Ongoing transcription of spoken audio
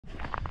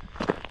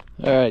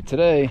All right,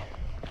 today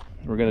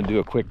we're going to do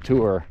a quick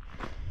tour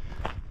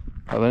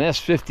of an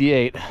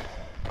S58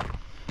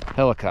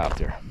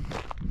 helicopter.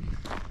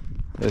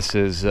 This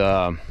has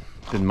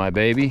been my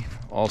baby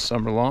all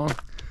summer long.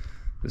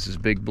 This is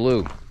Big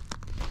Blue.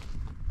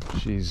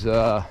 She's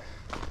a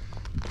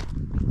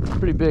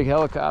pretty big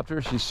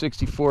helicopter. She's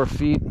 64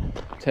 feet,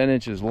 10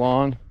 inches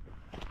long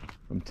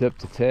from tip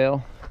to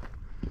tail.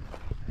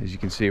 As you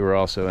can see, we're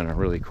also in a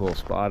really cool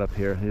spot up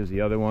here. Here's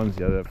the other ones,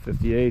 the other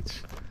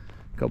 58s.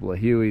 A couple of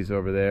Hueys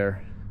over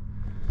there.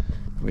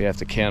 We have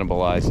to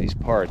cannibalize these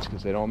parts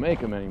because they don't make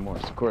them anymore.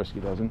 Sikorsky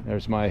doesn't.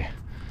 There's my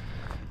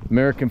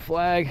American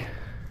flag.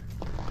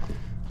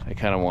 I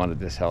kind of wanted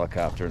this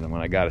helicopter, and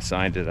when I got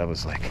assigned it, I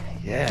was like,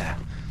 yeah,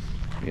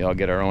 we all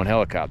get our own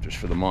helicopters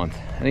for the month.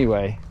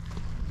 Anyway,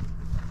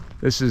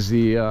 this is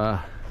the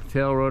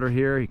tail rotor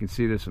here. You can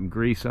see there's some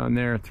grease on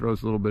there. It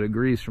throws a little bit of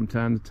grease from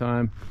time to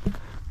time.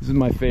 This is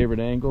my favorite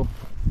angle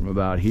from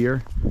about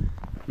here.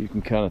 You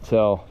can kind of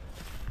tell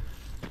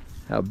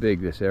how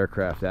big this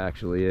aircraft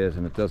actually is,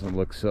 and it doesn't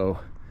look so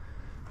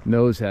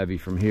nose heavy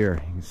from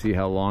here. You can see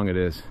how long it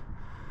is.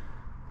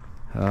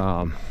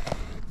 Yeah,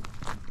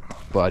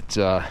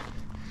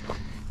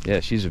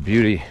 she's a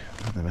beauty.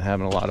 I've been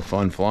having a lot of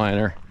fun flying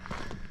her,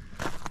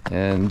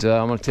 and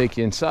I'm going to take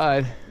you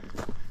inside,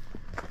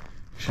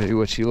 show you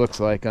what she looks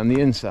like on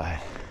the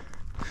inside.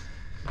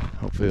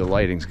 Hopefully the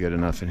lighting's good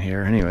enough in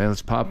here. Anyway,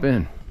 let's pop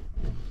in.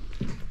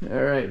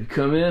 All right, we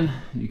come in,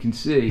 you can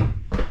see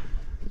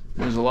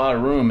there's a lot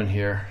of room in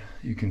here.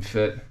 You can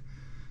fit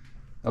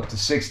up to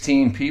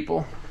 16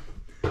 people.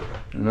 I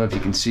don't know if you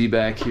can see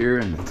back here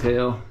in the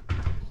tail.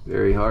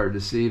 Very hard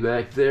to see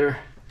back there.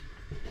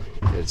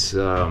 It's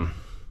there's a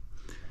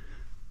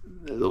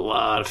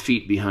lot of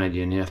feet behind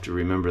you, and you have to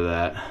remember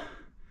that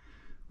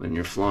when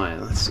you're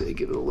flying. Let's see,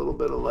 give it a little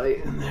bit of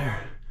light in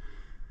there.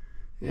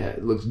 Yeah,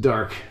 it looks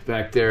dark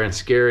back there and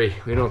scary.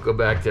 We don't go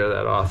back there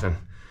that often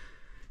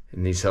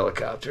in these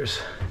helicopters.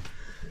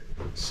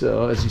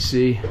 So as you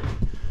see,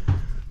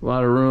 a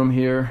lot of room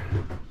here.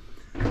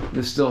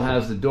 This still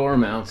has the door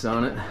mounts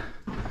on it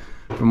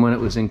from when it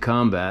was in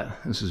combat.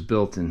 This was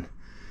built in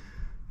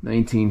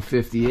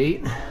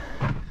 1958,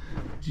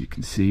 as you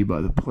can see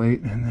by the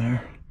plate in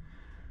there.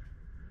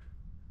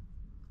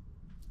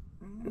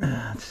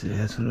 Let's see,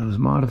 that's what it was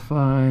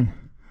modified.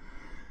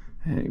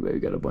 Anyway, we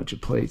got a bunch of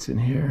plates in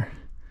here.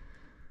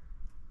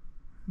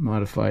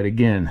 Modified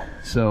again.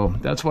 So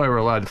that's why we're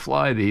allowed to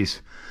fly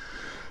these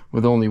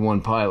with only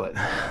one pilot.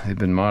 They've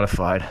been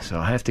modified, so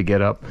I have to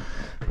get up,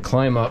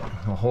 climb up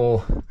a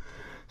whole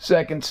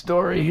second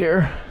story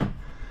here.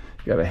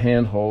 Got a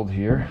handhold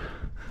here.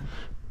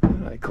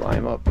 I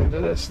climb up into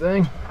this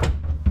thing.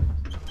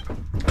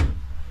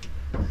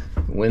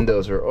 The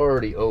windows are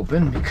already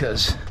open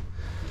because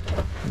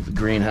of the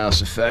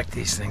greenhouse effect.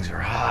 These things are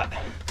hot.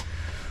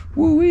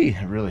 Woo-wee,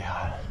 really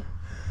hot.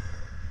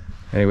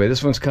 Anyway,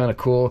 this one's kind of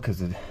cool because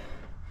the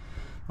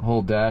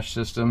whole dash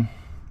system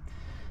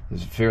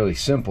is fairly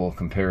simple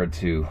compared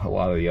to a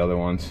lot of the other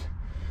ones.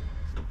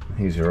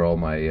 These are all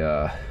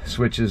my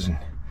switches and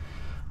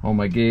all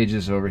my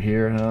gauges over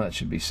here. Now that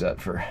should be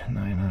set for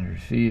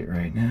 900 feet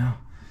right now.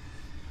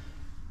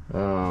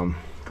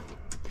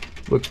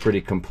 Looks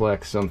pretty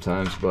complex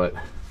sometimes, but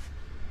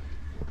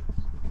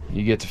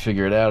you get to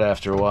figure it out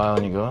after a while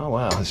and you go, oh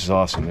wow, this is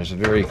awesome. There's a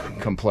very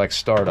complex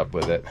startup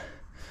with it.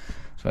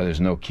 So there's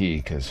no key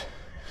because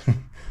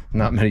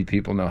not many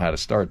people know how to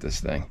start this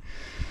thing.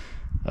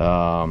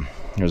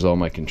 Here's all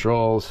my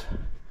controls.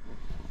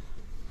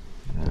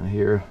 Down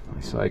here,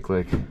 my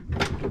cyclic,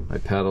 my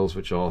pedals,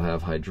 which all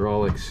have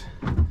hydraulics.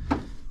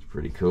 It's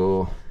pretty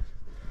cool.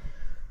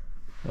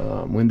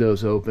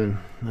 Windows open.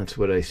 That's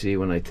what I see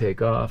when I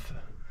take off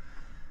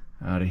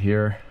out of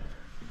here.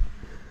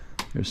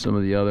 Here's some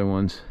of the other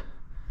ones.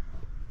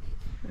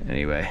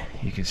 Anyway,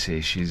 you can see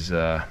she's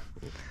a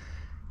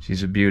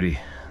beauty.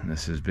 And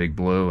this is Big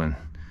Blue, and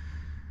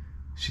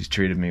she's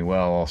treated me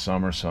well all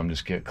summer, so I'm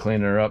just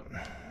cleaning her up,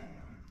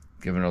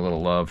 giving her a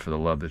little love for the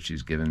love that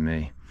she's given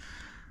me.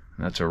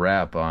 And that's a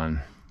wrap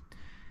on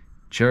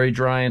Cherry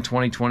Drying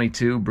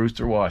 2022,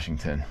 Brewster,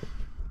 Washington.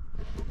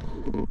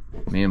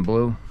 Me and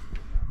Blue,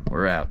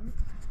 we're out.